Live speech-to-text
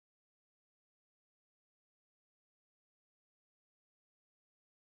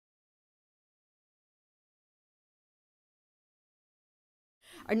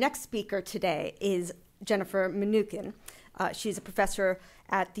Our next speaker today is Jennifer Mnookin. She's a professor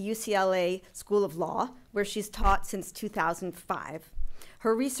at the UCLA School of Law, where she's taught since 2005.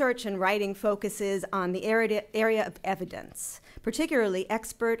 Her research and writing focuses on the area of evidence, particularly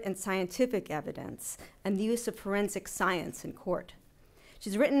expert and scientific evidence, and the use of forensic science in court.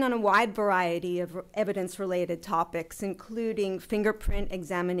 She's written on a wide variety of evidence-related topics, including fingerprint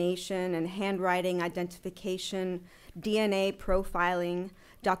examination and handwriting identification, DNA profiling,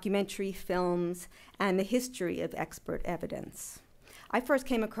 documentary films, and the history of expert evidence. I first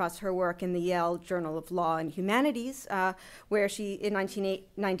came across her work in the Yale Journal of Law and Humanities, where in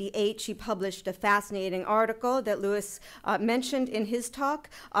 1998, she published a fascinating article that Lewis mentioned in his talk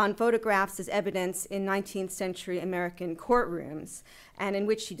on photographs as evidence in 19th century American courtrooms, and in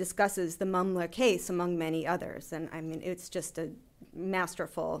which she discusses the Mumler case, among many others. And I mean, it's just a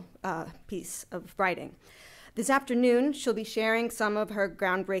masterful piece of writing. This afternoon, she'll be sharing some of her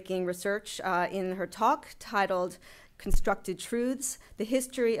groundbreaking research in her talk titled Constructed Truths, The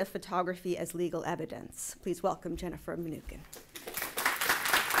History of Photography as Legal Evidence. Please welcome Jennifer Mnookin.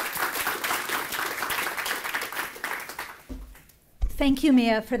 Thank you,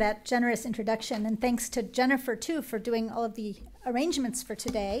 Mia, for that generous introduction, and thanks to Jennifer, too, for doing all of the arrangements for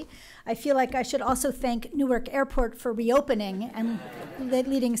today. I feel like I should also thank Newark Airport for reopening and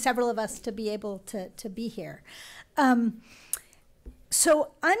leading several of us to be able to be here.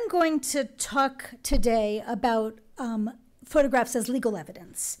 So I'm going to talk today about photographs as legal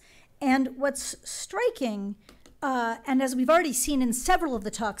evidence. And what's striking, and as we've already seen in several of the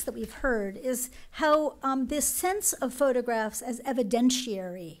talks that we've heard, is how this sense of photographs as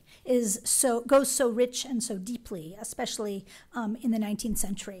evidentiary goes so rich and so deeply, especially in the 19th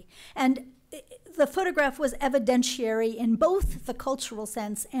century. And the photograph was evidentiary in both the cultural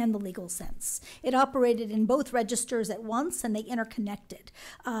sense and the legal sense. It operated in both registers at once, and they interconnected.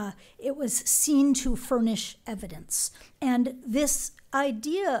 It was seen to furnish evidence. And this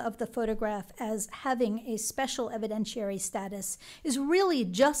idea of the photograph as having a special evidentiary status is really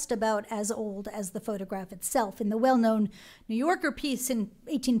just about as old as the photograph itself. In the well-known New Yorker piece in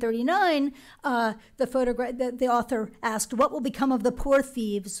 1839, the author asked, "What will become of the poor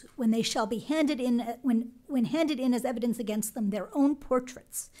thieves when they shall be handed in, when handed in as evidence against them their own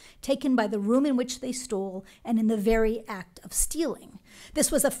portraits, taken by the room in which they stole and in the very act of stealing?"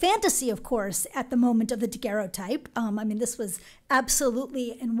 This was a fantasy, of course, at the moment of the daguerreotype. I mean, this was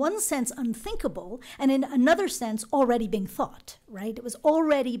absolutely, in one sense, unthinkable, and in another sense, already being thought, right? It was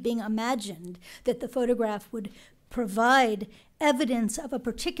already being imagined that the photograph would provide evidence of a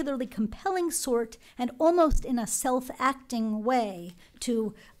particularly compelling sort and almost in a self-acting way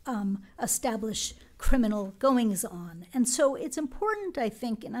to establish criminal goings-on. And so it's important, I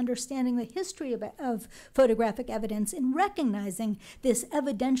think, in understanding the history of photographic evidence in recognizing this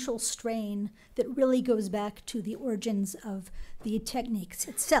evidential strain that really goes back to the origins of the techniques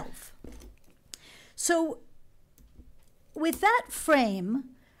itself. So with that frame,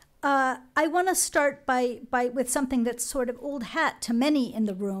 I want to start with something that's sort of old hat to many in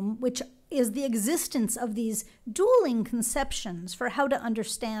the room, which is the existence of these dueling conceptions for how to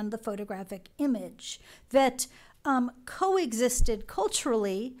understand the photographic image that coexisted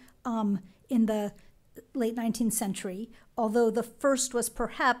culturally in the late 19th century, although the first was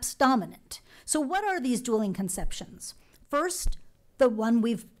perhaps dominant. So what are these dueling conceptions? First, the one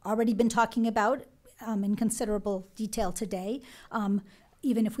we've already been talking about in considerable detail today,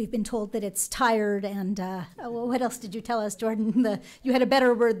 even if we've been told that it's tired and, well, what else did you tell us, Jordan? You had a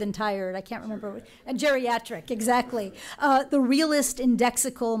better word than tired. I can't remember. Geriatric, exactly. The realist,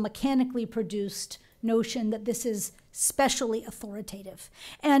 indexical, mechanically produced notion that this is specially authoritative.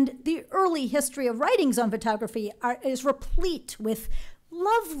 And the early history of writings on photography is replete with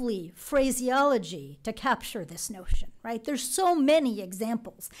lovely phraseology to capture this notion, right? There's so many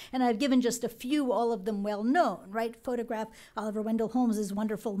examples, and I've given just a few, all of them well known, right? Photograph, Oliver Wendell Holmes's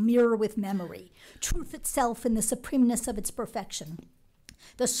wonderful Mirror with Memory, truth itself in the supremeness of its perfection,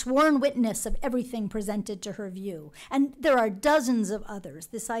 the sworn witness of everything presented to her view. And there are dozens of others.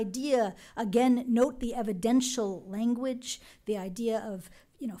 This idea, again, note the evidential language, the idea of,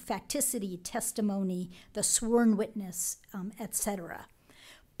 facticity, testimony, the sworn witness, etc.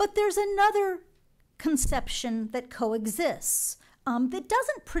 But there's another conception that coexists that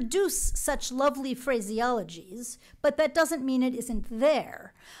doesn't produce such lovely phraseologies, but that doesn't mean it isn't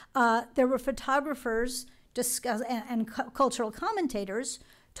there. There were photographers and cultural commentators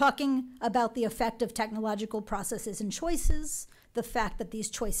talking about the effect of technological processes and choices, the fact that these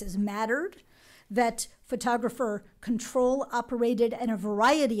choices mattered, that photographer control operated at a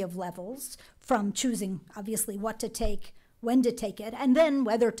variety of levels, from choosing, obviously, what to take, when to take it, and then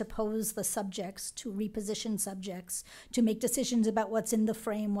whether to pose the subjects, to reposition subjects, to make decisions about what's in the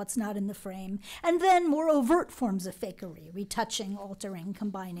frame, what's not in the frame, and then more overt forms of fakery, retouching, altering,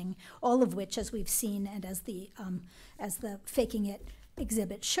 combining, all of which, as we've seen, and as the Faking It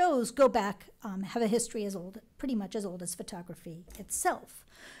exhibit shows, go back, have a history as old, pretty much as old as photography itself.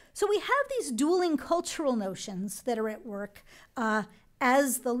 So we have these dueling cultural notions that are at work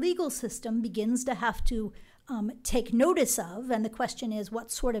as the legal system begins to have to take notice of, and the question is,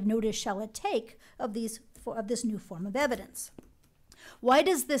 what sort of notice shall it take of this new form of evidence? Why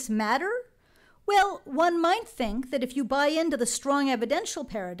does this matter? Well, one might think that if you buy into the strong evidential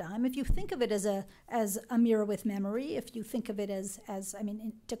paradigm, if you think of it as a mirror with memory, if you think of it as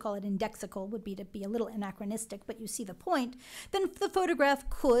to call it indexical would be to be a little anachronistic, but you see the point, then the photograph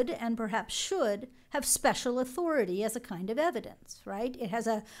could and perhaps should have special authority as a kind of evidence, right? It has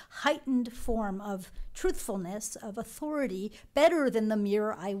a heightened form of truthfulness, of authority, better than the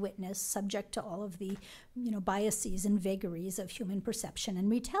mere eyewitness, subject to all of the, biases and vagaries of human perception and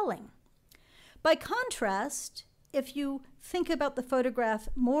retelling. By contrast, if you think about the photograph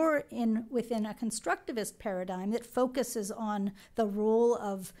more within a constructivist paradigm that focuses on the role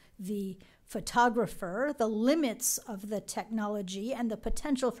of the photographer, the limits of the technology, and the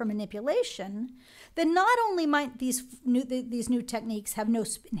potential for manipulation, then not only might these new techniques have no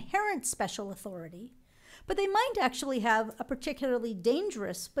inherent special authority, but they might actually have a particularly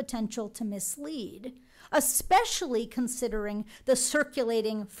dangerous potential to mislead, especially considering the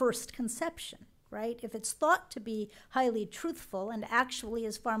circulating first conception. Right? If it's thought to be highly truthful and actually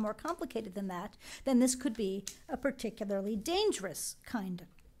is far more complicated than that, then this could be a particularly dangerous kind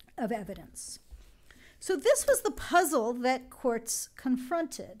of evidence. So this was the puzzle that courts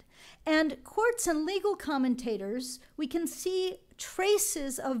confronted. And courts and legal commentators, we can see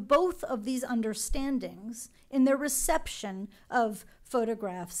traces of both of these understandings in their reception of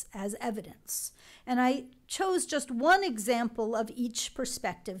photographs as evidence. And I chose just one example of each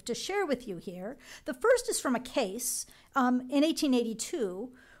perspective to share with you here. The first is from a case in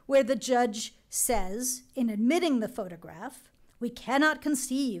 1882 where the judge says, in admitting the photograph, "We cannot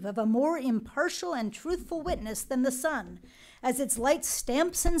conceive of a more impartial and truthful witness than the sun, as its light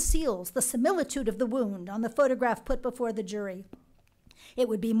stamps and seals the similitude of the wound on the photograph put before the jury. It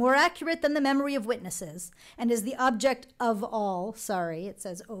would be more accurate than the memory of witnesses, and is the object of all," it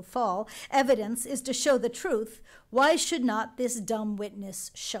says all, "evidence is to show the truth. Why should not this dumb witness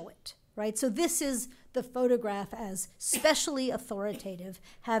show it?" Right? So this is the photograph as specially authoritative,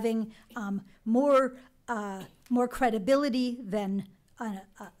 having more credibility than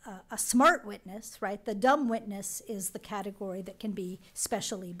a smart witness, right? The dumb witness is the category that can be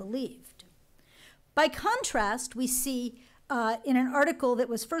specially believed. By contrast, we see in an article that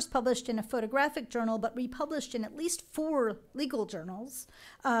was first published in a photographic journal but republished in at least 4 legal journals,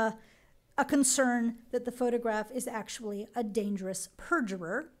 a concern that the photograph is actually a dangerous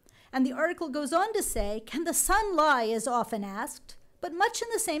perjurer. And the article goes on to say, "Can the sun lie is often asked, but much in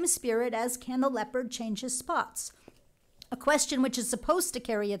the same spirit as can the leopard change his spots, a question which is supposed to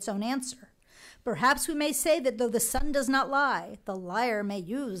carry its own answer. Perhaps we may say that though the sun does not lie, the liar may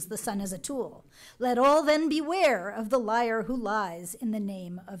use the sun as a tool. Let all then beware of the liar who lies in the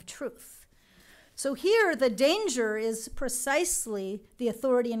name of truth." So here the danger is precisely the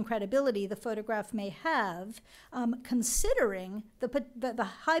authority and credibility the photograph may have, considering the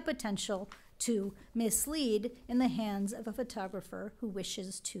high potential to mislead in the hands of a photographer who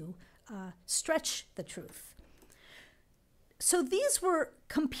wishes to stretch the truth. So these were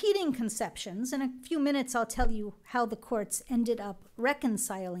competing conceptions. In a few minutes, I'll tell you how the courts ended up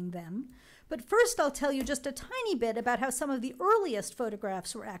reconciling them. But first, I'll tell you just a tiny bit about how some of the earliest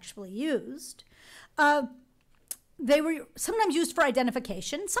photographs were actually used. They were sometimes used for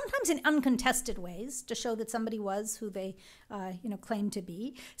identification, sometimes in uncontested ways to show that somebody was who they claimed to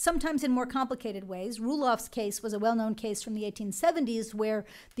be, sometimes in more complicated ways. Ruloff's case was a well-known case from the 1870s where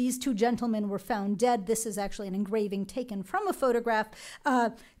these 2 gentlemen were found dead. This is actually an engraving taken from a photograph,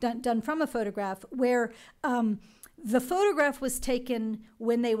 done from a photograph, where the photograph was taken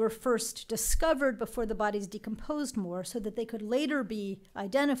when they were first discovered before the bodies decomposed more so that they could later be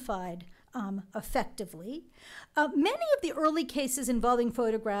identified effectively. Many of the early cases involving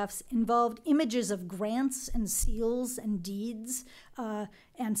photographs involved images of grants and seals and deeds,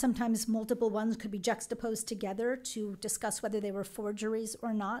 and sometimes multiple ones could be juxtaposed together to discuss whether they were forgeries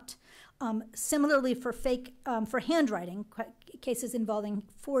or not. Similarly, for handwriting cases involving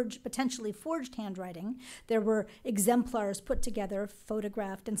potentially forged handwriting. There were exemplars put together,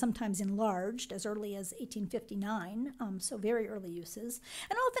 photographed, and sometimes enlarged as early as 1859, so very early uses,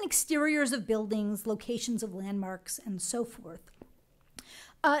 and often exteriors of buildings, locations of landmarks, and so forth.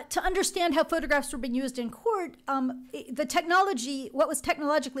 To understand how photographs were being used in court, the technology, what was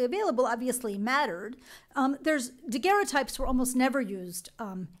technologically available, obviously mattered. Daguerreotypes were almost never used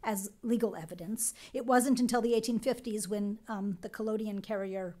as legal evidence. It wasn't until the 1850s, when the collodion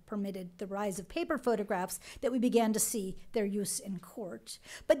carrier permitted the rise of paper photographs, that we began to see their use in court.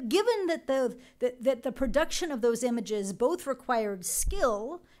 But given that the production of those images both required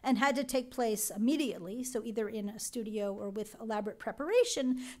skill and had to take place immediately, so either in a studio or with elaborate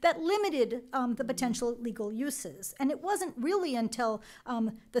preparation, that limited the potential legal uses. And it wasn't really until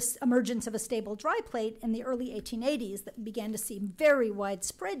the emergence of a stable dry plate in the early 1880s that we began to see very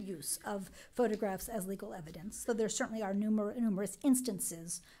widespread use of photographs as legal evidence. So there certainly are numerous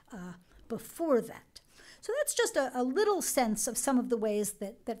instances before that. So that's just a little sense of some of the ways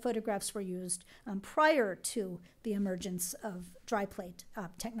that photographs were used prior to the emergence of dry plate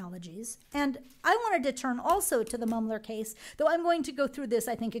technologies. And I wanted to turn also to the Mumler case, though I'm going to go through this,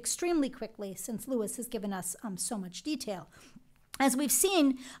 I think, extremely quickly since Lewis has given us so much detail. As we've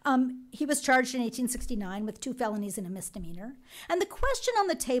seen, he was charged in 1869 with 2 felonies and a misdemeanor. And the question on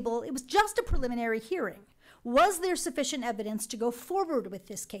the table, it was just a preliminary hearing. Was there sufficient evidence to go forward with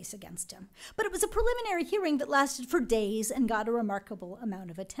this case against him? But it was a preliminary hearing that lasted for days and got a remarkable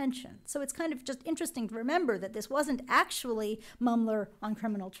amount of attention. So it's kind of just interesting to remember that this wasn't actually Mumler on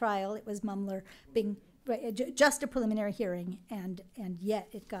criminal trial. It was Mumler being just a preliminary hearing, and yet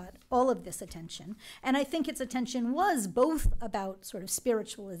it got all of this attention. And I think its attention was both about sort of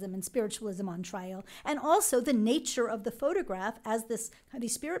spiritualism and spiritualism on trial, and also the nature of the photograph as these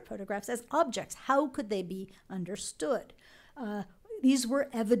spirit photographs as objects. How could they be understood? These were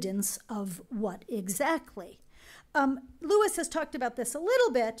evidence of what exactly? Lewis has talked about this a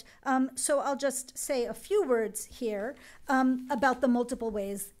little bit, so I'll just say a few words here about the multiple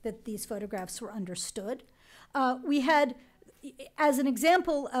ways that these photographs were understood. We had, as an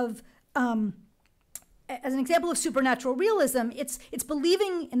example of supernatural realism, it's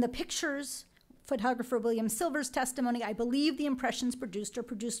believing in the pictures. Photographer William Silver's testimony, I believe the impressions produced are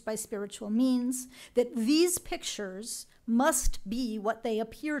produced by spiritual means, that these pictures must be what they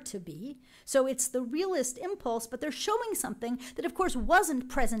appear to be. So it's the realist impulse, but they're showing something that, of course, wasn't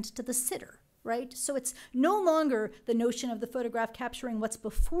present to the sitter, right? So it's no longer the notion of the photograph capturing what's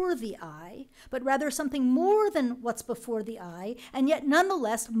before the eye, but rather something more than what's before the eye, and yet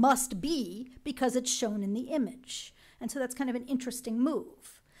nonetheless must be because it's shown in the image. And so that's kind of an interesting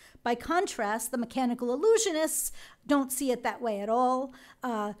move. By contrast, the mechanical illusionists don't see it that way at all.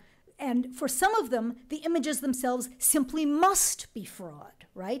 And for some of them, the images themselves simply must be fraud,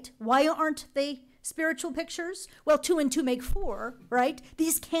 right? Why aren't they spiritual pictures? Well, 2 and 2 make 4, right?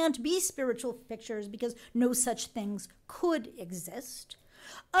 These can't be spiritual pictures because no such things could exist.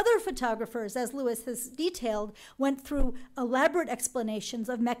 Other photographers, as Lewis has detailed, went through elaborate explanations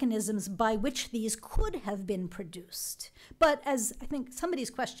of mechanisms by which these could have been produced. But as I think somebody's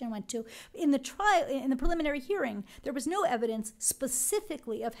question went to, in the preliminary hearing, there was no evidence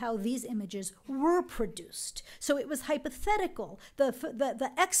specifically of how these images were produced. So it was hypothetical.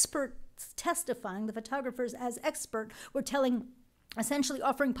 The experts testifying, the photographers as expert, were essentially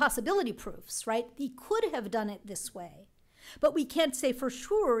offering possibility proofs, right? He could have done it this way. But we can't say for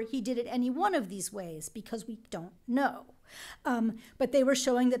sure he did it any one of these ways because we don't know. But they were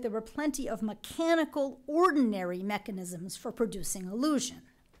showing that there were plenty of mechanical, ordinary mechanisms for producing illusion.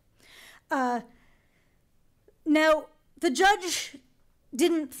 Now, the judge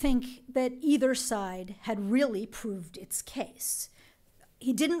didn't think that either side had really proved its case.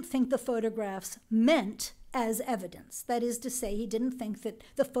 He didn't think the photographs meant as evidence. That is to say, he didn't think that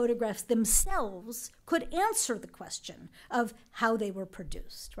the photographs themselves could answer the question of how they were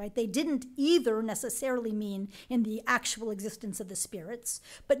produced, right? They didn't either necessarily mean in the actual existence of the spirits,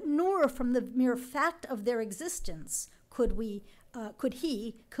 but nor from the mere fact of their existence could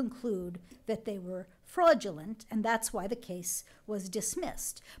he conclude that they were fraudulent, and that's why the case was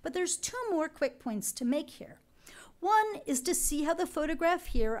dismissed. But there's 2 more quick points to make here. One is to see how the photograph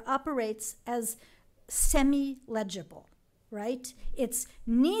here operates as semi-legible, right? It's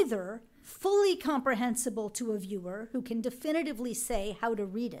neither fully comprehensible to a viewer who can definitively say how to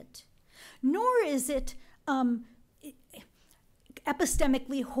read it, nor is it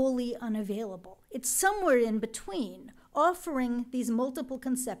epistemically wholly unavailable. It's somewhere in between, offering these multiple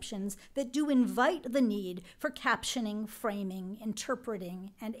conceptions that do invite the need for captioning, framing,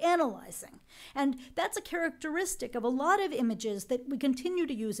 interpreting, and analyzing. And that's a characteristic of a lot of images that we continue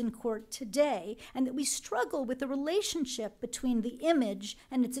to use in court today, and that we struggle with the relationship between the image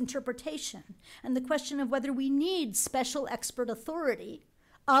and its interpretation, and the question of whether we need special expert authority,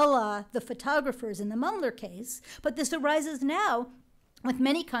 a la the photographers in the Mumler case, but this arises now with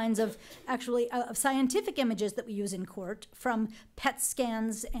many kinds of of scientific images that we use in court, from PET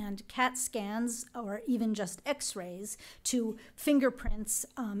scans and CAT scans, or even just X-rays, to fingerprints,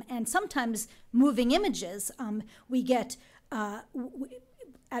 and sometimes moving images. We get,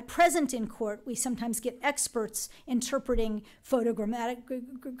 at present in court, we sometimes get experts interpreting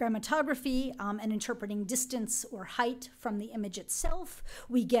photogrammetry and interpreting distance or height from the image itself.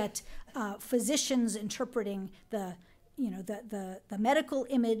 We get physicians interpreting the medical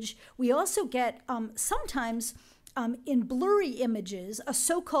image. We also get sometimes in blurry images, a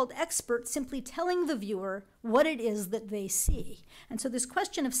so-called expert simply telling the viewer what it is that they see. And so this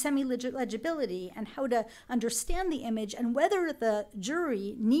question of semi-legibility and how to understand the image and whether the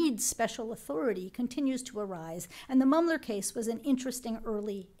jury needs special authority continues to arise. And the Mumler case was an interesting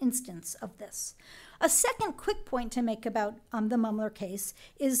early instance of this. A second quick point to make about the Mumler case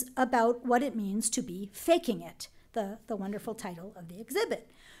is about what it means to be faking it, the wonderful title of the exhibit.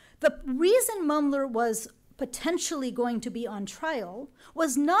 The reason Mumler was potentially going to be on trial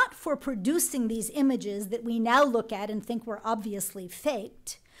was not for producing these images that we now look at and think were obviously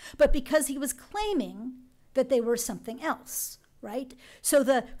faked, but because he was claiming that they were something else, right? So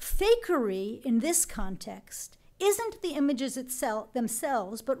the fakery in this context isn't the images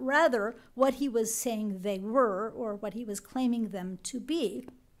themselves, but rather what he was saying they were, or what he was claiming them to be.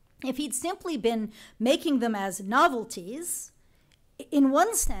 If he'd simply been making them as novelties, in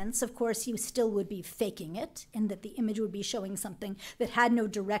one sense, of course, he still would be faking it, in that the image would be showing something that had no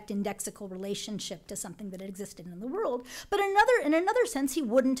direct indexical relationship to something that existed in the world. But in another sense, he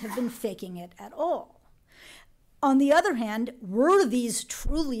wouldn't have been faking it at all. On the other hand, were these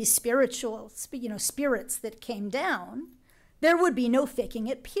truly spiritual, spirits that came down, there would be no faking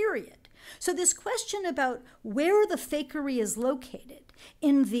it, period. So this question about where the fakery is located,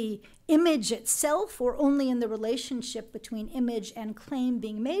 in the image itself or only in the relationship between image and claim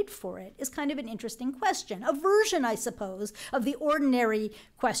being made for it, is kind of an interesting question. A version, I suppose, of the ordinary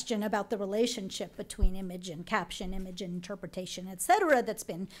question about the relationship between image and caption, image and interpretation, etc., that's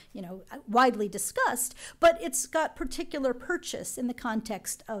been, widely discussed, but it's got particular purchase in the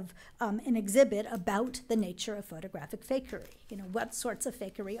context of an exhibit about the nature of photographic fakery. What sorts of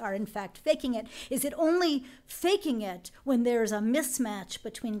fakery are in fact faking it? Is it only faking it when there's a mismatch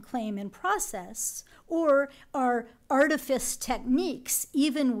between claim and process, or are artifice techniques,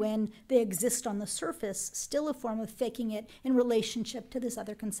 even when they exist on the surface, still a form of faking it in relationship to this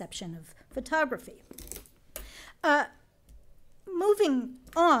other conception of photography? Moving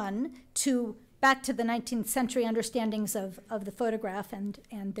on back to the 19th century understandings of the photograph and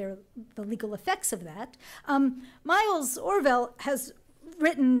the legal effects of that, Miles Orwell has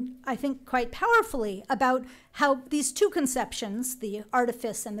written, I think, quite powerfully about how these two conceptions, the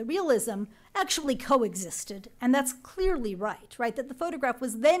artifice and the realism, actually coexisted. And that's clearly right? That the photograph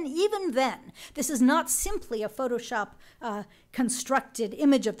was even then, this is not simply a Photoshop constructed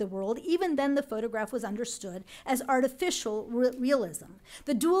image of the world. Even then, the photograph was understood as artificial realism.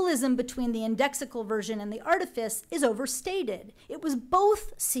 The dualism between the indexical version and the artifice is overstated. It was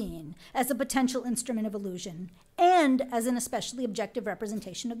both seen as a potential instrument of illusion and as an especially objective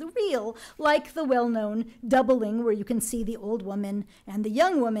representation of the real, like the well-known doubling where you can see the old woman and the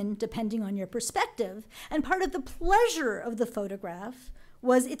young woman depending on your perspective. And part of the pleasure of the photograph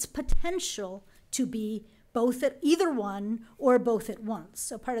was its potential to be both at either one or both at once.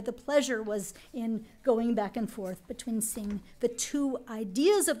 So part of the pleasure was in going back and forth between seeing the two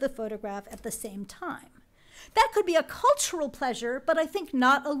ideas of the photograph at the same time. That could be a cultural pleasure, but I think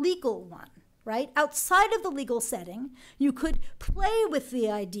not a legal one. Outside of the legal setting, you could play with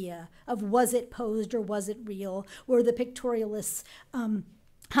the idea of was it posed or was it real? Were the pictorialists,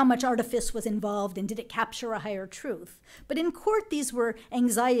 how much artifice was involved, and did it capture a higher truth? But in court, these were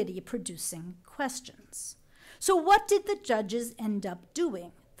anxiety-producing questions. So what did the judges end up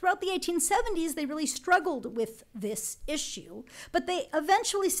doing? Throughout the 1870s, they really struggled with this issue, but they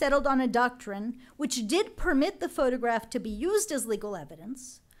eventually settled on a doctrine which did permit the photograph to be used as legal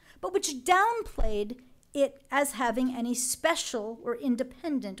evidence, but which downplayed it as having any special or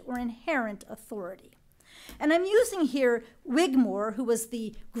independent or inherent authority. And I'm using here Wigmore, who was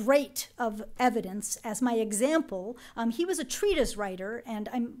the great of evidence, as my example. He was a treatise writer, and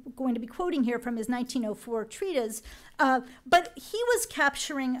I'm going to be quoting here from his 1904 treatise. But he was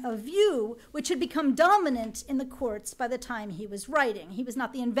capturing a view which had become dominant in the courts by the time he was writing. He was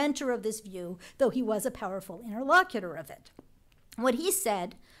not the inventor of this view, though he was a powerful interlocutor of it. What he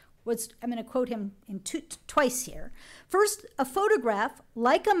said was, I'm going to quote him twice here. First, a photograph,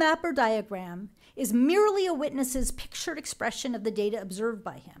 like a map or diagram, is merely a witness's pictured expression of the data observed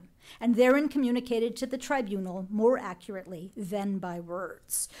by him, and therein communicated to the tribunal more accurately than by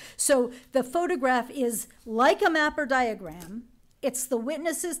words. So the photograph is like a map or diagram. It's the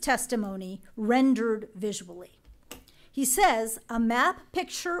witness's testimony rendered visually. He says, a map,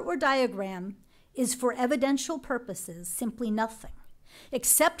 picture, or diagram is for evidential purposes simply nothing,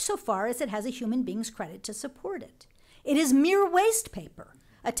 except so far as it has a human being's credit to support it. It is mere waste paper,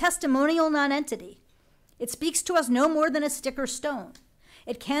 a testimonial nonentity. It speaks to us no more than a stick or stone.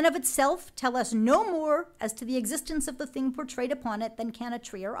 It can of itself tell us no more as to the existence of the thing portrayed upon it than can a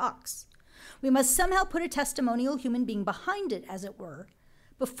tree or ox. We must somehow put a testimonial human being behind it, as it were,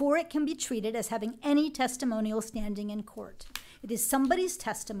 before it can be treated as having any testimonial standing in court. It is somebody's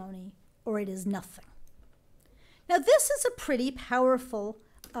testimony, or it is nothing. Now, this is a pretty powerful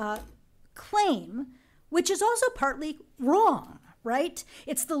claim, which is also partly wrong, right?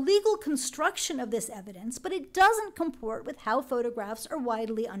 It's the legal construction of this evidence, but it doesn't comport with how photographs are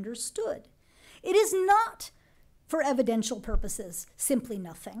widely understood. It is not, for evidential purposes, simply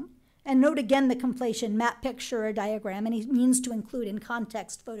nothing. And note again the conflation map, picture, or diagram, and he means to include in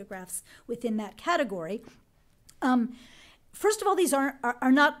context photographs within that category. First of all, these are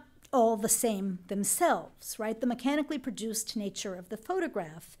not all the same themselves, right? The mechanically produced nature of the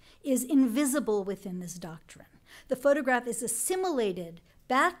photograph is invisible within this doctrine. The photograph is assimilated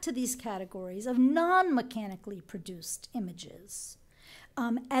back to these categories of non-mechanically produced images,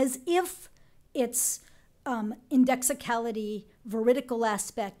 as if its indexicality, veridical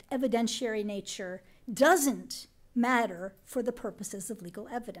aspect, evidentiary nature doesn't matter for the purposes of legal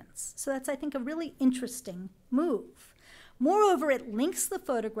evidence. So that's, I think, a really interesting move. Moreover, it links the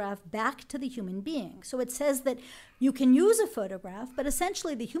photograph back to the human being. So it says that you can use a photograph, but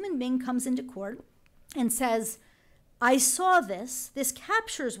essentially the human being comes into court and says, I saw this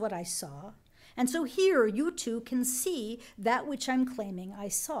captures what I saw, and so here you too can see that which I'm claiming I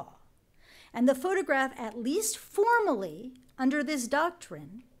saw. And the photograph, at least formally, under this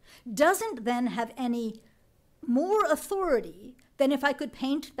doctrine, doesn't then have any more authority than if I could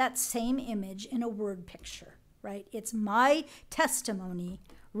paint that same image in a word picture. Right? It's my testimony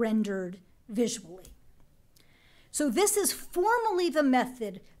rendered visually. So this is formally the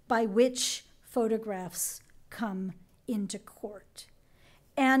method by which photographs come into court.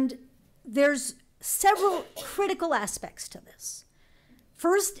 And there's several critical aspects to this.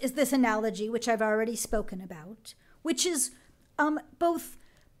 First is this analogy, which I've already spoken about, which is both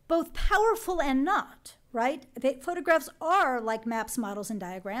powerful and not. Right? Photographs are like maps, models, and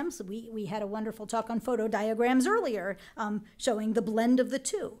diagrams. We had a wonderful talk on photo diagrams earlier, showing the blend of the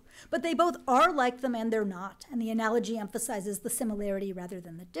two. But they both are like them and they're not. And the analogy emphasizes the similarity rather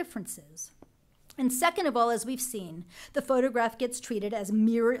than the differences. And second of all, as we've seen, the photograph gets treated as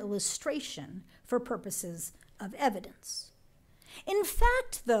mere illustration for purposes of evidence. In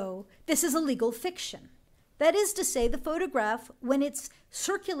fact, though, this is a legal fiction. That is to say, the photograph, when it's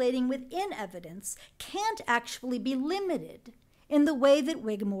circulating within evidence, can't actually be limited in the way that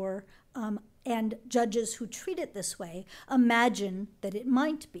Wigmore and judges who treat it this way imagine that it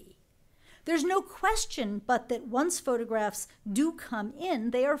might be. There's no question but that once photographs do come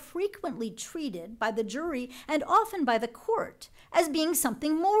in, they are frequently treated by the jury and often by the court as being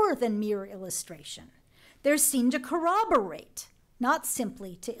something more than mere illustration. They're seen to corroborate, not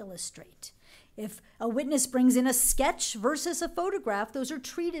simply to illustrate. If a witness brings in a sketch versus a photograph, those are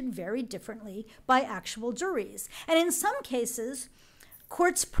treated very differently by actual juries. And in some cases,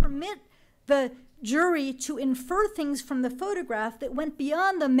 courts permit the jury to infer things from the photograph that went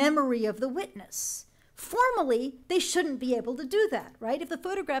beyond the memory of the witness. Formally, they shouldn't be able to do that, right? If the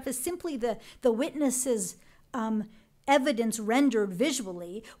photograph is simply the witness's evidence rendered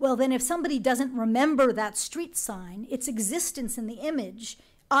visually, well, then if somebody doesn't remember that street sign, its existence in the image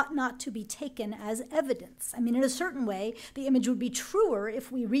ought not to be taken as evidence. I mean, in a certain way, the image would be truer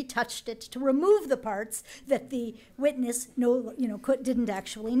if we retouched it to remove the parts that the witness didn't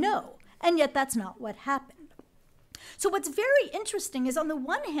actually know. And yet that's not what happened. So what's very interesting is, on the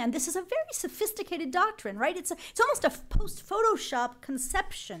one hand, this is a very sophisticated doctrine, right? It's almost a post-Photoshop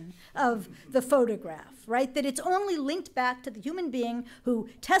conception of the photograph, right? That it's only linked back to the human being who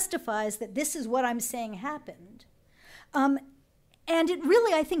testifies that this is what I'm saying happened. And it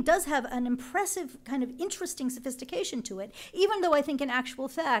really, I think, does have an impressive kind of interesting sophistication to it, even though I think in actual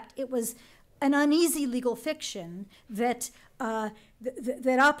fact it was an uneasy legal fiction that,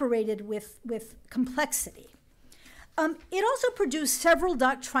 that operated with complexity. It also produced several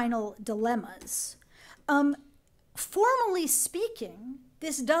doctrinal dilemmas. Formally speaking,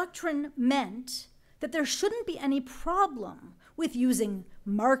 this doctrine meant that there shouldn't be any problem with using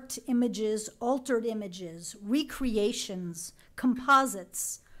marked images, altered images, recreations,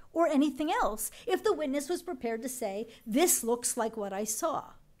 composites, or anything else if the witness was prepared to say, this looks like what I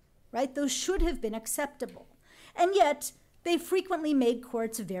saw, right? Those should have been acceptable. And yet, they frequently made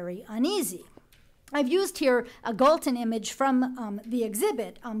courts very uneasy. I've used here a Galton image from the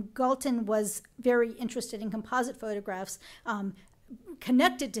exhibit. Galton was very interested in composite photographs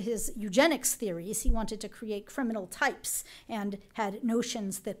connected to his eugenics theories. He wanted to create criminal types and had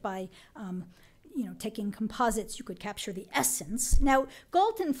notions that by taking composites, you could capture the essence. Now,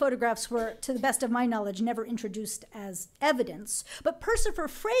 Galton photographs were, to the best of my knowledge, never introduced as evidence, but Percival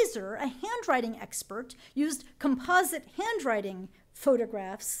Fraser, a handwriting expert, used composite handwriting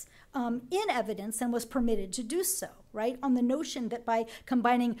photographs in evidence and was permitted to do so, right? On the notion that by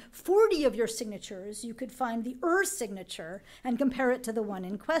combining 40 of your signatures, you could find the signature and compare it to the one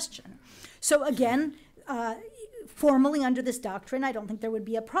in question. So again, formally under this doctrine, I don't think there would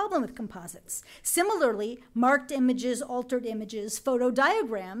be a problem with composites. Similarly, marked images, altered images, photo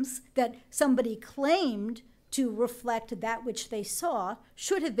diagrams that somebody claimed to reflect that which they saw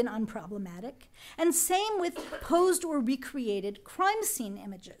should have been unproblematic. And same with posed or recreated crime scene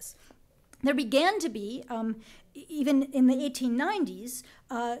images. There began to be, even in the 1890s,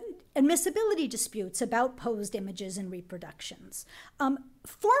 admissibility disputes about posed images and reproductions.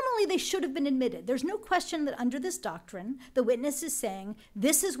 Formally, they should have been admitted. There's no question that under this doctrine, the witness is saying,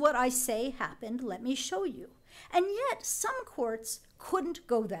 this is what I say happened, let me show you. And yet, some courts couldn't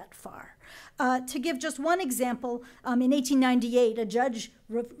go that far. To give just one example, in 1898, a judge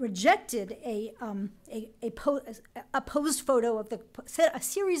rejected a posed photo of a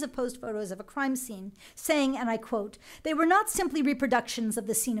series of posed photos of a crime scene, saying, and I quote, "They were not simply reproductions of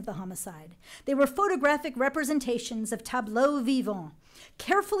the scene of the homicide. They were photographic representations of tableaux vivants,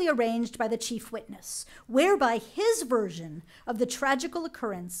 carefully arranged by the chief witness, whereby his version of the tragical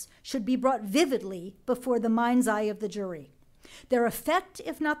occurrence should be brought vividly before the mind's eye of the jury. Their effect,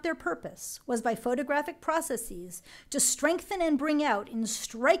 if not their purpose, was by photographic processes to strengthen and bring out in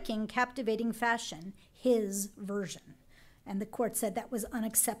striking, captivating fashion his version." And the court said that was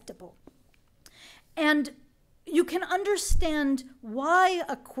unacceptable. And you can understand why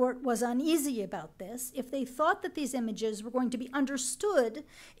a court was uneasy about this if they thought that these images were going to be understood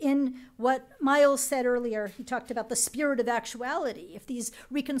in what Miles said earlier. He talked about the spirit of actuality. If these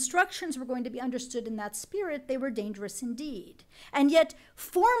reconstructions were going to be understood in that spirit, they were dangerous indeed. And yet,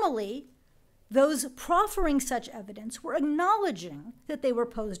 formally, those proffering such evidence were acknowledging that they were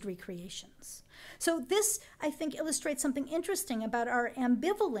posed recreations. So this, I think, illustrates something interesting about our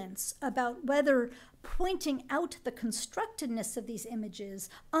ambivalence about whether pointing out the constructedness of these images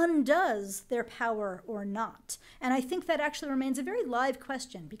undoes their power or not. And I think that actually remains a very live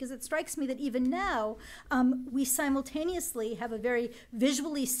question, because it strikes me that even now we simultaneously have a very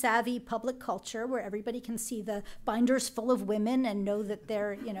visually savvy public culture where everybody can see the binders full of women and know that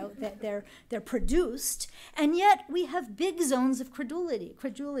they're, that they're produced, and yet we have big zones of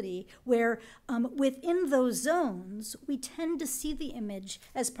credulity where within those zones we tend to see the image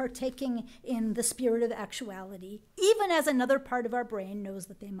as partaking in the spirit of actuality, even as another part of our brain knows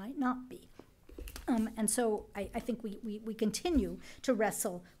that they might not be. And so I think we continue to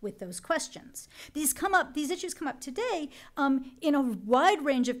wrestle with those questions. These issues come up today in a wide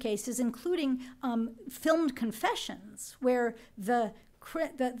range of cases, including filmed confessions, where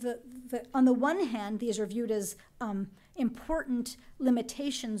on the one hand, these are viewed as important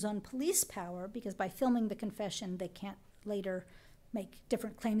limitations on police power, because by filming the confession, they can't later make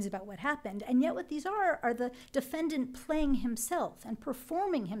different claims about what happened. And yet what these are the defendant playing himself and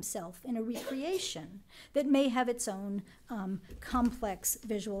performing himself in a recreation that may have its own complex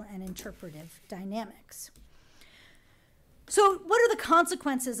visual and interpretive dynamics. So what are the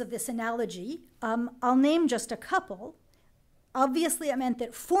consequences of this analogy? I'll name just a couple. Obviously, it meant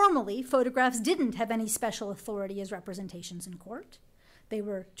that formally, photographs didn't have any special authority as representations in court. They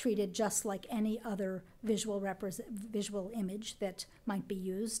were treated just like any other visual image that might be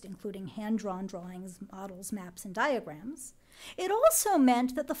used, including hand-drawn drawings, models, maps, and diagrams. It also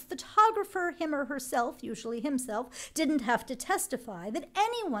meant that the photographer, him or herself, usually himself, didn't have to testify, that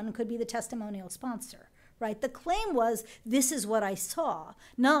anyone could be the testimonial sponsor, right? The claim was, this is what I saw,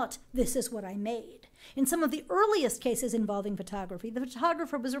 not this is what I made. In some of the earliest cases involving photography, the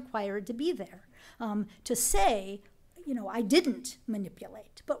photographer was required to be there to say, I didn't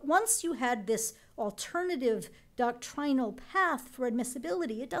manipulate. But once you had this alternative doctrinal path for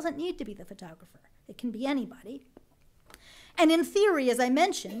admissibility, it doesn't need to be the photographer. It can be anybody. And in theory, as I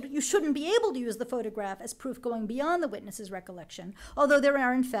mentioned, you shouldn't be able to use the photograph as proof going beyond the witness's recollection, although there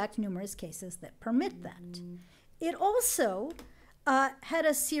are, in fact, numerous cases that permit that. It also had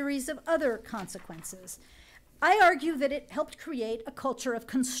a series of other consequences. I argue that it helped create a culture of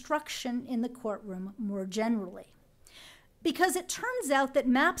construction in the courtroom more generally, because it turns out that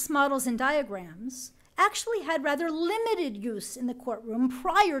maps, models, and diagrams actually had rather limited use in the courtroom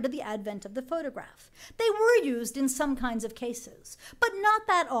prior to the advent of the photograph. They were used in some kinds of cases, but not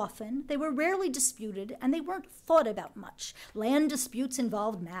that often. They were rarely disputed, and they weren't thought about much. Land disputes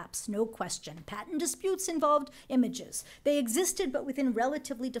involved maps, no question. Patent disputes involved images. They existed, but within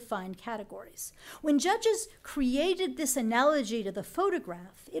relatively defined categories. When judges created this analogy to the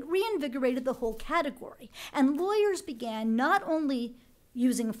photograph, it reinvigorated the whole category, and lawyers began not only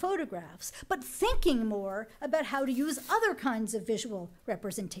using photographs, but thinking more about how to use other kinds of visual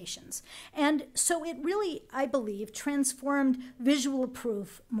representations. And so it really, I believe, transformed visual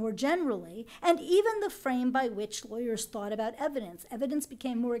proof more generally, and even the frame by which lawyers thought about evidence. Evidence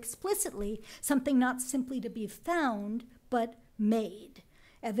became more explicitly something not simply to be found, but made.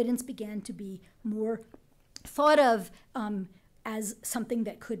 Evidence began to be more thought of as something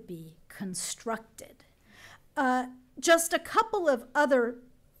that could be constructed. Just a couple of other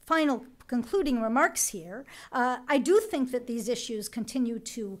final concluding remarks here. I do think that these issues continue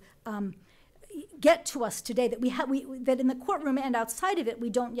to get to us today, that in the courtroom and outside of it, we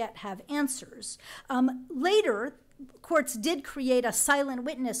don't yet have answers. Later, courts did create a silent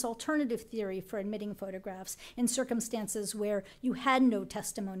witness alternative theory for admitting photographs in circumstances where you had no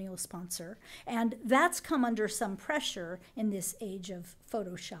testimonial sponsor, and that's come under some pressure in this age of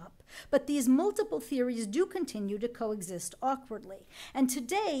Photoshop. But these multiple theories do continue to coexist awkwardly. And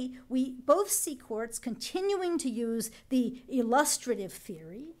today, we both see courts continuing to use the illustrative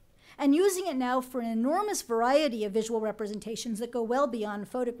theory and using it now for an enormous variety of visual representations that go well beyond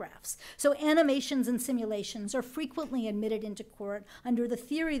photographs. So animations and simulations are frequently admitted into court under the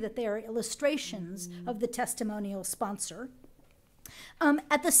theory that they are illustrations of the testimonial sponsor.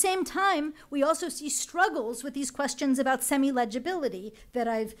 At the same time, we also see struggles with these questions about semi-legibility that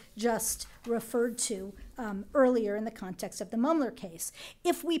I've just referred to earlier in the context of the Mumler case.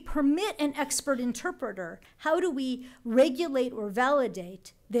 If we permit an expert interpreter, how do we regulate or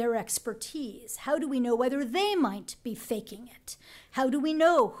validate their expertise? How do we know whether they might be faking it? How do we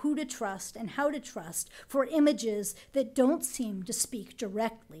know who to trust and how to trust for images that don't seem to speak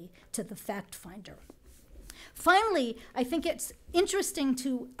directly to the fact finder? Finally, I think it's interesting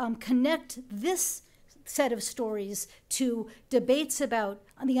to connect this set of stories to debates about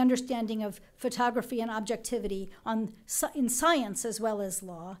the understanding of photography and objectivity in science as well as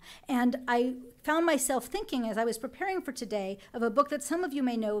law. And I found myself thinking, as I was preparing for today, of a book that some of you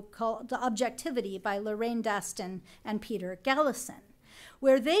may know called Objectivity by Lorraine Daston and Peter Gallison,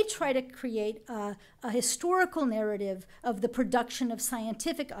 where they try to create a historical narrative of the production of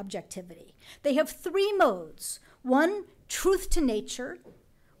scientific objectivity. They have three modes. One, truth to nature,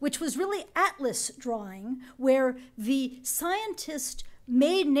 which was really atlas drawing, where the scientist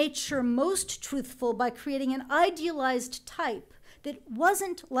made nature most truthful by creating an idealized type that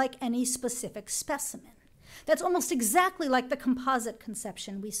wasn't like any specific specimen. That's almost exactly like the composite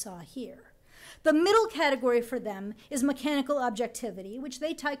conception we saw here. The middle category for them is mechanical objectivity, which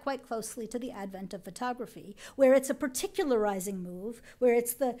they tie quite closely to the advent of photography, where it's a particularizing move, where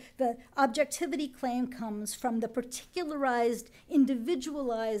it's the objectivity claim comes from the particularized,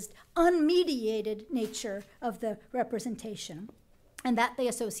 individualized, unmediated nature of the representation. And that they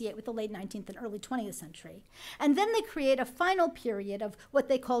associate with the late 19th and early 20th century. And then they create a final period of what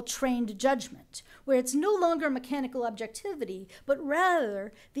they call trained judgment, where it's no longer mechanical objectivity, but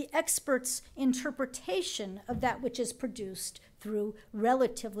rather the expert's interpretation of that which is produced through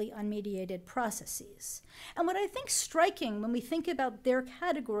relatively unmediated processes. And what I think striking when we think about their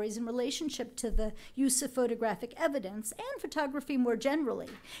categories in relationship to the use of photographic evidence and photography more generally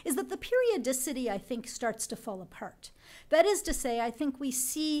is that the periodicity, I think, starts to fall apart. That is to say, I think we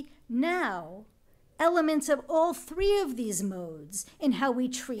see now elements of all three of these modes in how we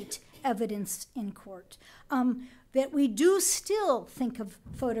treat evidence in court. That we do still think of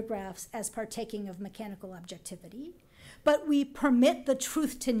photographs as partaking of mechanical objectivity, but we permit the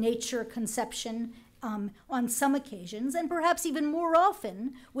truth to nature conception on some occasions, and perhaps even more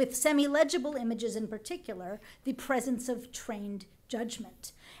often, with semi-legible images in particular, the presence of trained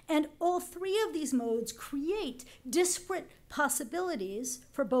judgment. And all three of these modes create disparate possibilities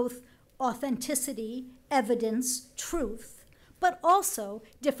for both authenticity, evidence, truth, but also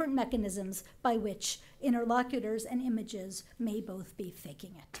different mechanisms by which interlocutors and images may both be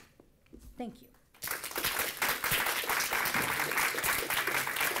faking it. Thank you.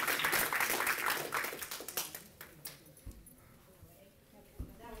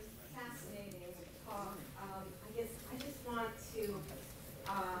 That was fascinating talk. I guess I just want to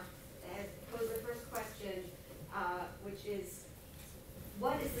pose the first question, which is,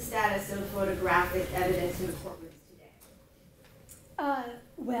 what is the status of photographic evidence in the courtrooms today?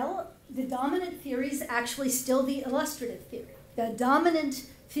 Well, the dominant theory is actually still the illustrative theory. The dominant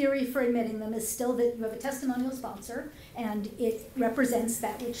theory for admitting them is still that you have a testimonial sponsor, and it represents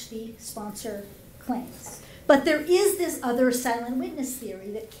that which the sponsor claims. But there is this other silent witness theory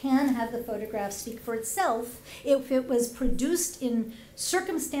that can have the photograph speak for itself if it was produced in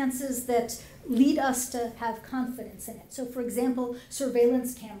circumstances that lead us to have confidence in it. So, for example,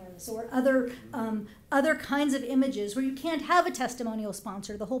 surveillance cameras or other kinds of images where you can't have a testimonial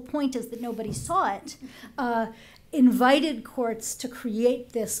sponsor. The whole point is that nobody saw it. Invited courts to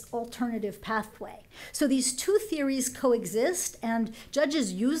create this alternative pathway. So these two theories coexist, and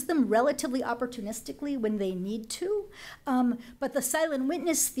judges use them relatively opportunistically when they need to. But the silent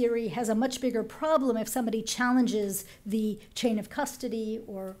witness theory has a much bigger problem if somebody challenges the chain of custody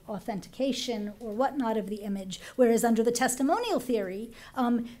or authentication or whatnot of the image. Whereas under the testimonial theory,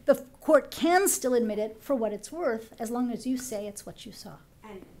 the court can still admit it for what it's worth as long as you say it's what you saw.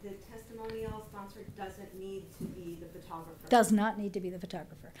 And the testimonial sponsor doesn't need to be the photographer? Does not need to be the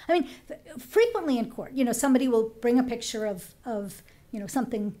photographer. I mean, frequently in court, somebody will bring a picture of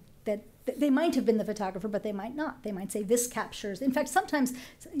something that they might have been the photographer, but they might not. They might say, this captures. In fact, sometimes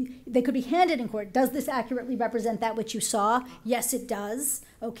they could be handed in court. Does this accurately represent that which you saw? Yes, it does.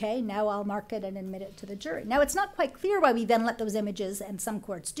 Okay, now I'll mark it and admit it to the jury. Now, it's not quite clear why we then let those images, and some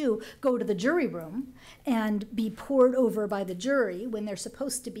courts do, go to the jury room and be pored over by the jury when they're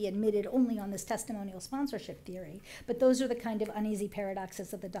supposed to be admitted only on this testimonial sponsorship theory. But those are the kind of uneasy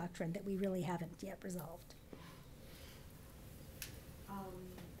paradoxes of the doctrine that we really haven't yet resolved.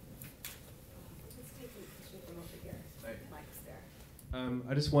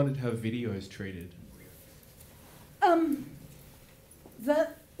 I just wanted how videos traded.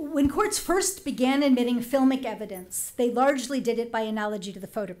 When courts first began admitting filmic evidence, they largely did it by analogy to the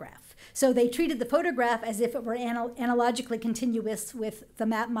photograph. So they treated the photograph as if it were analogically continuous with the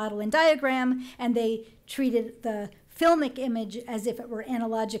map, model, and diagram, and they treated the filmic image as if it were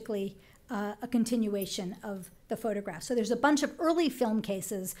analogically a continuation of the photograph. So there's a bunch of early film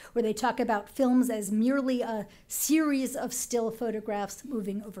cases where they talk about films as merely a series of still photographs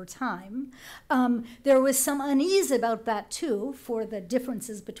moving over time. There was some unease about that too for the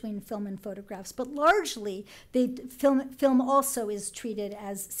differences between film and photographs, but largely film also is treated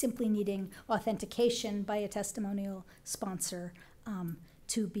as simply needing authentication by a testimonial sponsor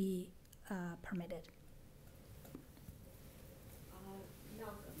to be permitted.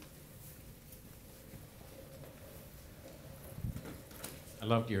 I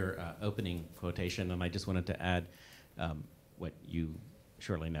loved your opening quotation, and I just wanted to add what you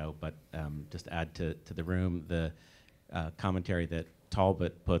surely know, but just add to the room the commentary that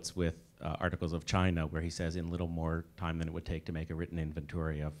Talbot puts with Articles of China, where he says in little more time than it would take to make a written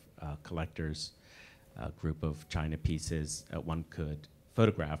inventory of collectors' group of China pieces, one could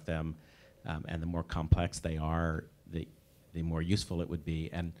photograph them, and the more complex they are, the more useful it would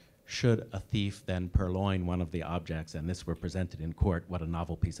be. And should a thief then purloin one of the objects, and this were presented in court, what a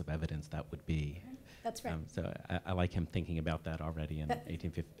novel piece of evidence that would be. That's right. So I like him thinking about that already in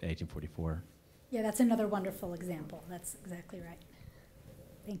 1844. Yeah, that's another wonderful example. That's exactly right.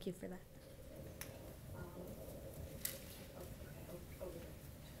 Thank you for that.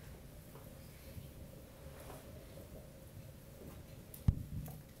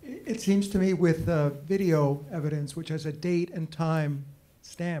 It seems to me with video evidence, which has a date and time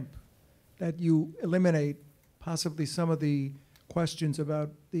stamp, that you eliminate possibly some of the questions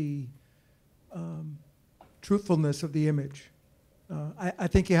about the truthfulness of the image. I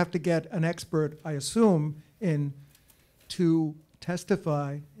think you have to get an expert, I assume, in to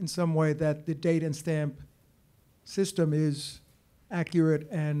testify in some way that the date and stamp system is accurate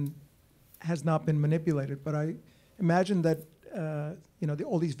and has not been manipulated. But I imagine that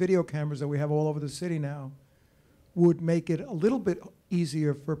all these video cameras that we have all over the city now would make it a little bit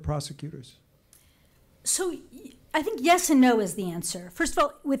easier for prosecutors. So I think yes and no is the answer. First of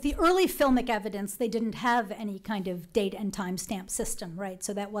all, with the early filmic evidence, they didn't have any kind of date and time stamp system, right?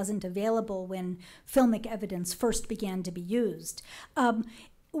 So that wasn't available when filmic evidence first began to be used.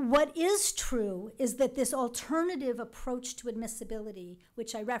 What is true is that this alternative approach to admissibility,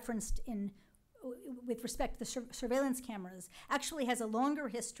 which I referenced with respect to the surveillance cameras, actually has a longer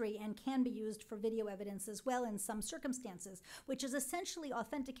history and can be used for video evidence as well in some circumstances, which is essentially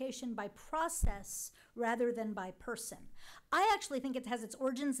authentication by process rather than by person. I actually think it has its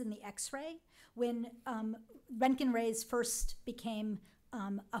origins in the X-ray. When Röntgen rays first became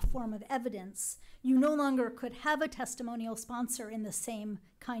a form of evidence, you no longer could have a testimonial sponsor in the same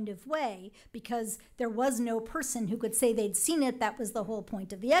kind of way because there was no person who could say they'd seen it. That was the whole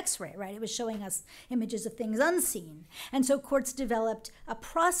point of the X-ray, right? It was showing us images of things unseen. And so courts developed a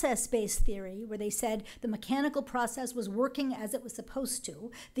process-based theory where they said the mechanical process was working as it was supposed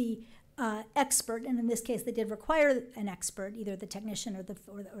to. The expert, and in this case they did require an expert, either the technician or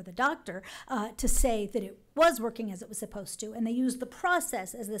the doctor, to say that it was working as it was supposed to, and they used the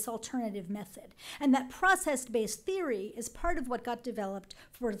process as this alternative method. And that process-based theory is part of what got developed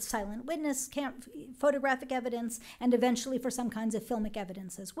for silent witness photographic evidence, and eventually for some kinds of filmic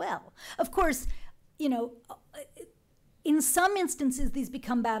evidence as well. Of course, in some instances these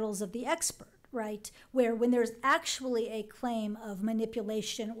become battles of the expert, right, where when there's actually a claim of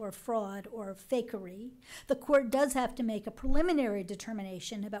manipulation or fraud or fakery, the court does have to make a preliminary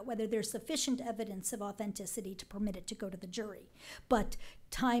determination about whether there's sufficient evidence of authenticity to permit it to go to the jury. But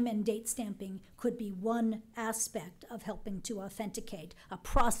time and date stamping could be one aspect of helping to authenticate a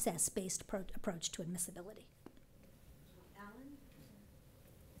process-based approach to admissibility.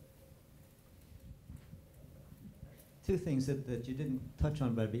 Two things that you didn't touch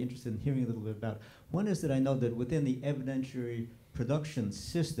on, but I'd be interested in hearing a little bit about. One is that I know that within the evidentiary production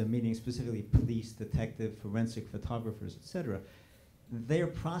system, meaning specifically police, detective, forensic photographers, et cetera, their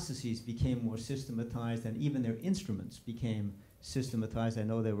processes became more systematized, and even their instruments became systematized. I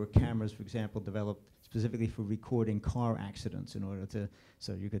know there were cameras, for example, developed specifically for recording car accidents in order to,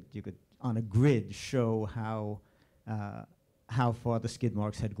 so you could on a grid show how far the skid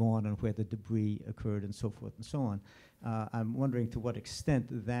marks had gone and where the debris occurred and so forth and so on. I'm wondering to what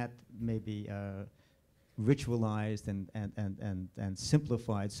extent that may be ritualized and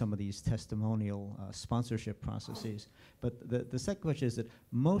simplified some of these testimonial sponsorship processes. But the second question is that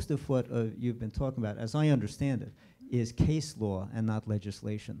most of what you've been talking about, as I understand it, is case law and not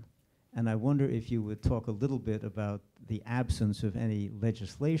legislation. And I wonder if you would talk a little bit about the absence of any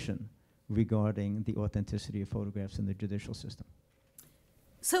legislation regarding the authenticity of photographs in the judicial system.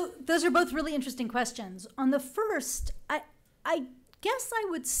 So those are both really interesting questions. On the first, I guess I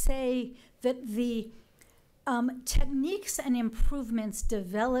would say that the techniques and improvements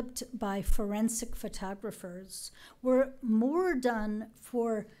developed by forensic photographers were more done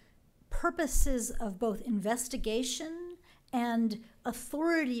for purposes of both investigation and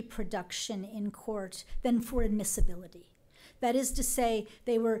authority production in court than for admissibility. That is to say,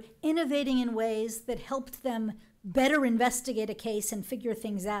 they were innovating in ways that helped them better investigate a case and figure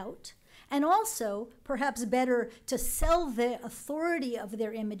things out, and also perhaps better to sell the authority of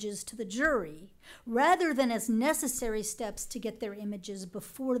their images to the jury rather than as necessary steps to get their images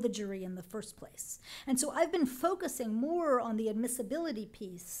before the jury in the first place. And so I've been focusing more on the admissibility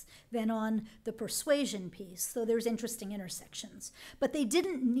piece than on the persuasion piece, so there's interesting intersections. But they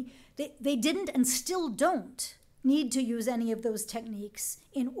didn't and still don't need to use any of those techniques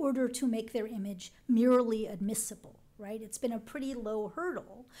in order to make their image merely admissible, right? It's been a pretty low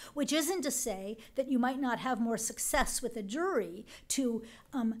hurdle, which isn't to say that you might not have more success with a jury to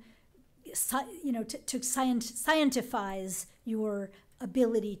scientifize your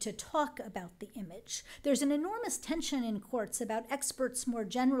ability to talk about the image. There's an enormous tension in courts about experts more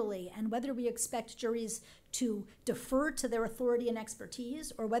generally and whether we expect juries to defer to their authority and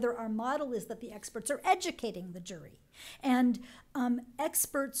expertise or whether our model is that the experts are educating the jury. And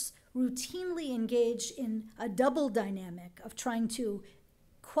experts routinely engage in a double dynamic of trying to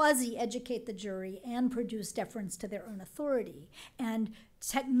quasi-educate the jury and produce deference to their own authority. And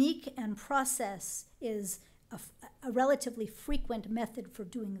technique and process is a relatively frequent method for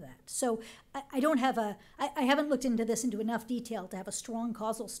doing that. So I haven't looked into this into enough detail to have a strong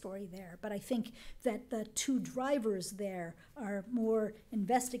causal story there, but I think that the two drivers there are more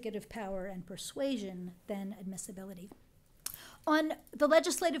investigative power and persuasion than admissibility. On the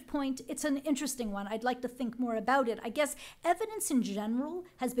legislative point, it's an interesting one. I'd like to think more about it. I guess evidence in general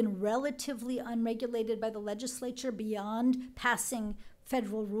has been relatively unregulated by the legislature beyond passing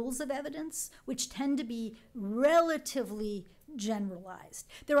federal rules of evidence, which tend to be relatively generalized.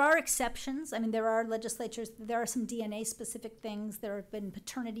 There are exceptions. I mean, there are legislatures, there are some DNA-specific things. There have been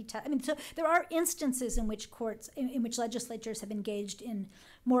paternity tests. I mean, so there are instances in which courts, in which legislatures have engaged in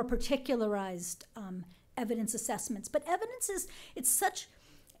more particularized evidence assessments. But evidence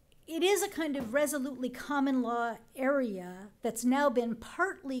it is a kind of resolutely common law area that's now been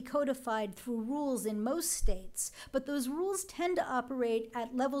partly codified through rules in most states, but those rules tend to operate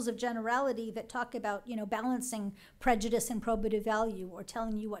at levels of generality that talk about, balancing prejudice and probative value, or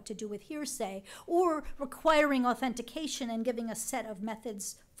telling you what to do with hearsay, or requiring authentication and giving a set of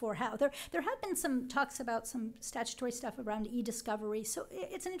methods for how. There have been some talks about some statutory stuff around e-discovery, so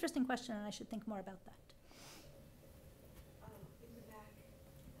it's an interesting question, and I should think more about that.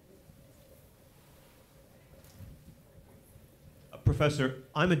 Professor,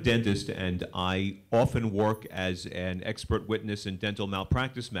 I'm a dentist, and I often work as an expert witness in dental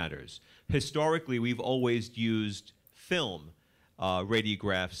malpractice matters. Historically, we've always used film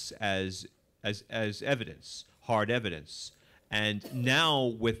radiographs as evidence, hard evidence. And now,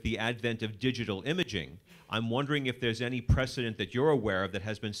 with the advent of digital imaging, I'm wondering if there's any precedent that you're aware of that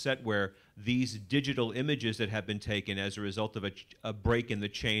has been set where these digital images that have been taken as a result of a break in the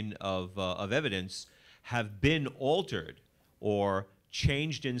chain of evidence have been altered or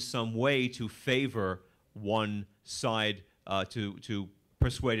changed in some way to favor one side to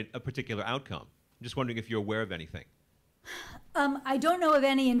persuade a particular outcome. I'm just wondering if you're aware of anything. I don't know of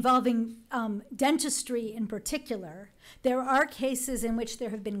any involving dentistry in particular. There are cases in which there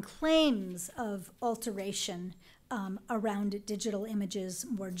have been claims of alteration around digital images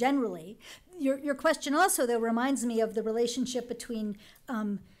more generally. Your question also, though, reminds me of the relationship between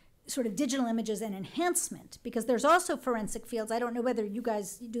sort of digital images and enhancement, because there's also forensic fields. I don't know whether you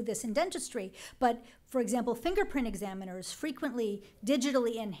guys do this in dentistry, but for example, fingerprint examiners frequently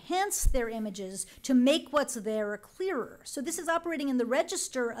digitally enhance their images to make what's there clearer. So this is operating in the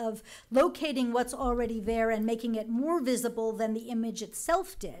register of locating what's already there and making it more visible than the image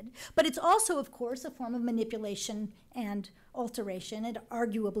itself did. But it's also, of course, a form of manipulation and alteration and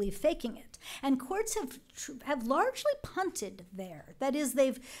arguably faking it. And courts have largely punted there. That is,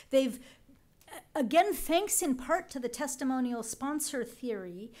 they've again, thanks in part to the testimonial sponsor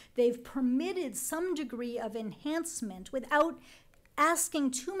theory, they've permitted some degree of enhancement without asking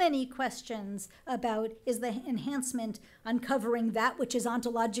too many questions about, is the enhancement uncovering that which is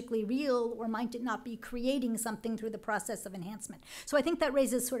ontologically real, or might it not be creating something through the process of enhancement? So I think that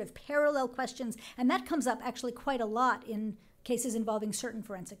raises sort of parallel questions, and that comes up actually quite a lot in cases involving certain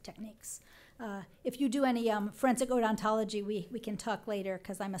forensic techniques. If you do any forensic odontology, we can talk later,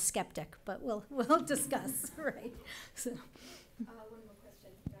 because I'm a skeptic, but we'll discuss, right? So. One more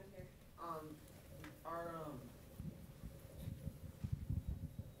question down here.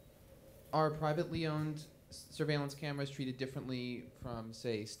 Are privately owned surveillance cameras treated differently from,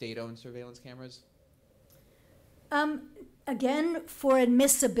 say, state-owned surveillance cameras? Again, for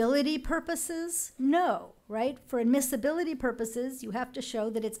admissibility purposes, no, right? For admissibility purposes, you have to show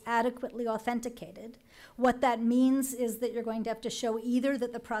that it's adequately authenticated. What that means is that you're going to have to show either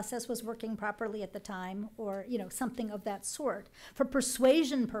that the process was working properly at the time, or something of that sort. For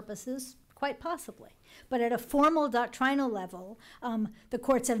persuasion purposes, quite possibly. But at a formal doctrinal level, the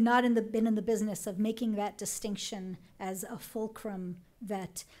courts have not been in the business of making that distinction as a fulcrum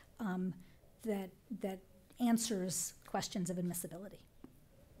that answers questions of admissibility.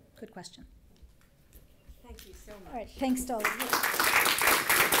 Good question. Thank you so much. All right, thanks to all of you.